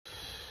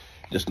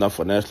It's not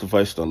financial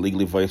advice, it's not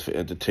legal advice, for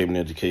entertainment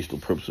and educational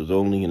purposes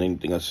only, and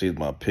anything I say is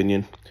my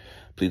opinion.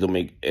 Please don't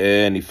make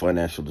any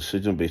financial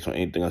decision based on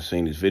anything I say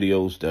in these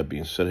videos. That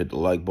being said, hit the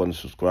like button,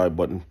 subscribe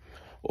button,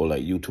 or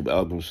like YouTube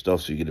algorithm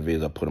stuff so you get the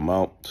videos I put them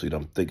out. So you know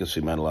I'm thinking, so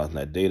I'm analyzing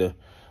that data.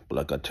 But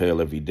like I tell you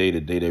every day, the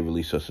data they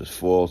release us is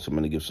false. I'm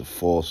going to give us a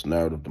false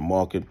narrative of the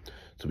market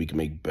so we can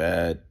make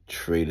bad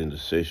trading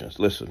decisions.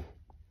 Listen,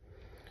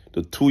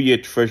 the 2-year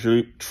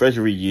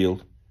treasury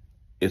yield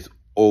is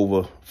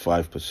over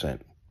 5%.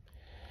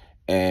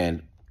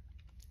 And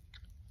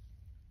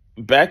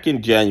back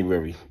in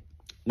January,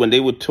 when they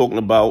were talking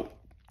about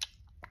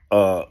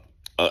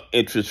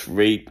interest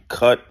rate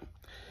cut,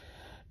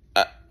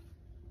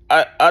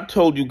 I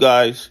told you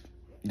guys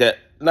that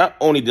not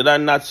only did I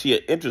not see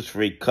an interest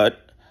rate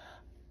cut,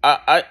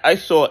 I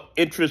saw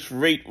interest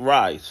rate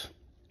rise.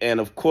 And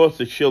of course,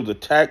 the shields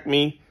attacked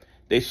me.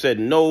 They said,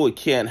 no, it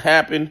can't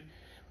happen.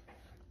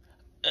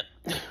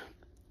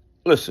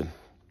 Listen,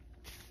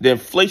 the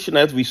inflation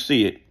as we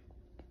see it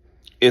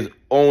is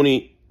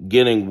only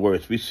getting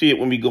worse. We see it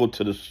when we go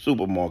to the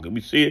supermarket.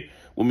 We see it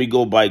when we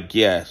go buy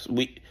gas.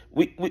 We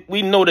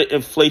know that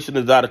inflation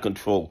is out of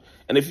control.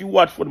 And if you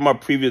watch one of my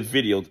previous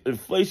videos,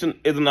 inflation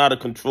isn't out of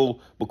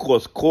control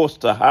because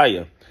costs are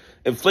higher.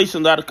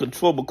 Inflation is out of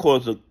control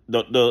because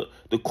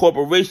the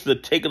corporations are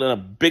taking a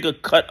bigger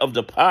cut of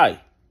the pie.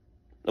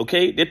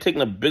 Okay? They're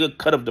taking a bigger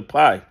cut of the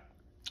pie.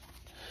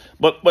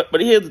 But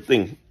here's the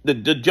thing.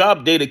 The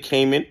job data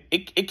came in.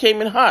 It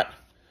came in hot.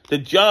 The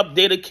job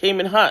data came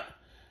in hot.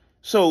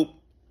 So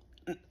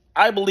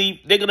I believe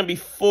they're going to be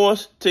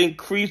forced to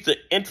increase the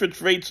interest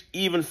rates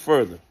even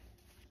further.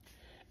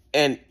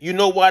 And you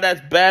know why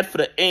that's bad for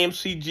the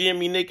AMC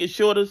GME naked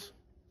shorters?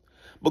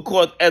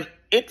 Because as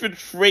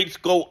interest rates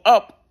go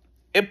up,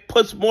 it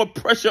puts more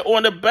pressure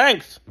on the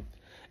banks.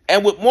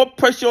 And with more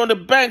pressure on the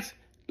banks,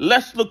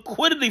 less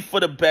liquidity for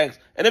the banks.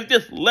 And if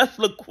there's less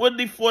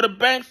liquidity for the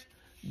banks,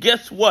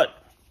 guess what?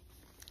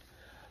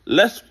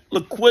 Less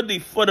liquidity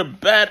for the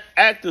bad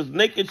actors,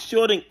 naked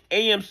shorting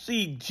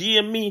AMC,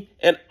 GME,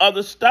 and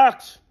other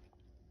stocks.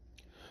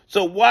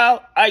 So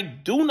while I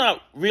do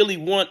not really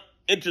want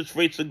interest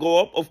rates to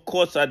go up, of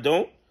course I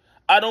don't.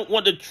 I don't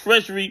want the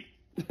treasury,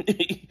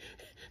 the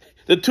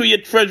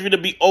 2-year treasury to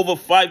be over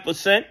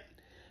 5%.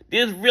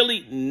 There's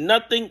really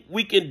nothing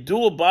we can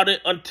do about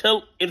it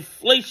until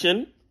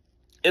inflation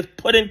is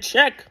put in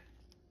check.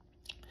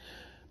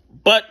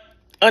 But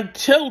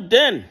until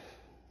then,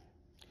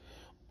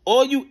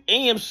 all you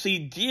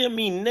AMC,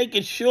 GME,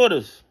 naked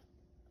shorters,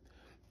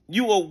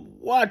 you are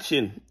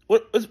watching,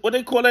 what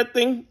they call that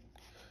thing?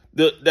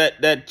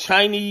 That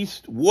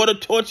Chinese water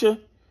torture?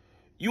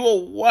 You are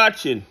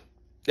watching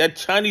that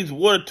Chinese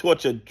water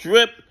torture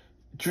drip,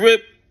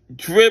 drip,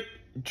 drip,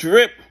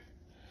 drip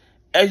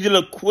as your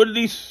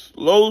liquidity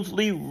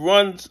slowly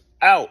runs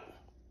out.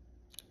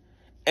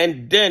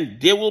 And then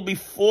there will be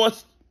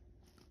forced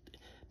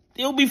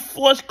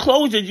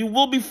closures. You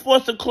will be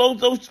forced to close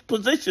those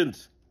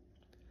positions.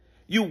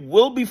 You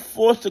will be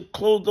forced to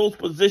close those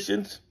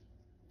positions.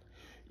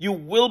 You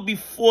will be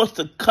forced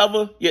to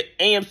cover your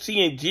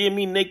AMC and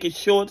GME naked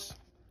shorts.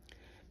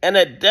 And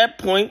at that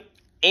point,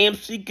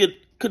 AMC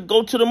could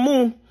go to the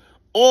moon.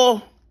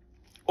 Or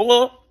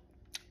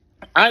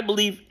I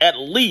believe at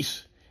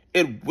least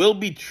it will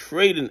be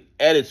trading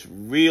at its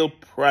real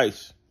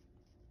price.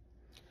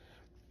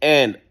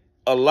 And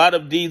a lot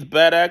of these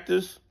bad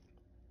actors,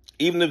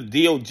 even if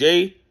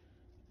DOJ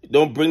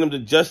don't bring them to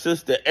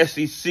justice, the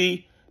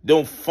SEC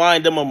don't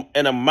find them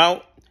an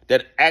amount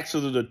that acts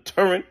as a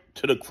deterrent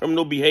to the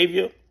criminal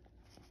behavior,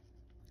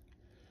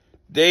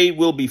 they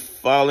will be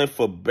filing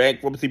for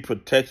bankruptcy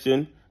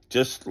protection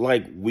just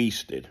like we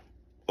did.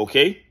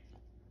 Okay?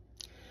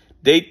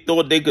 They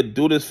thought they could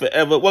do this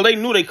forever. Well, they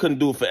knew they couldn't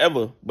do it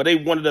forever, but they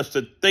wanted us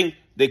to think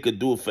they could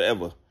do it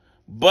forever.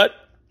 But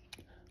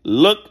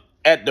look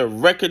at the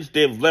records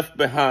they've left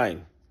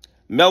behind.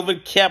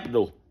 Melvin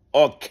Capital,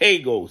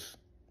 Archegos,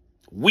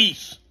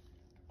 Weiss.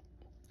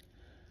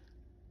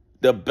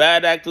 The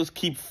bad actors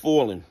keep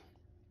falling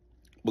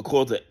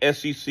because the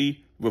SEC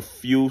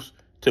refused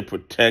to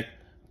protect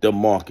the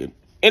market.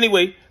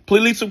 Anyway,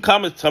 please leave some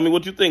comments. Tell me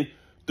what you think.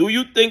 Do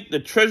you think the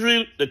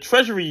treasury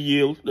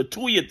yield, the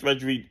 2-year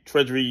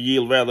treasury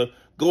yield rather,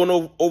 going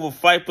over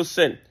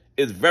 5%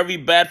 is very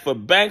bad for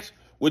banks,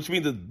 which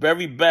means it's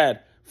very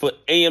bad for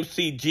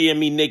AMC,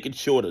 GME naked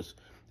shorters?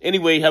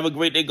 Anyway, have a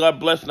great day. God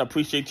bless, and I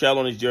appreciate y'all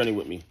on this journey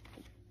with me.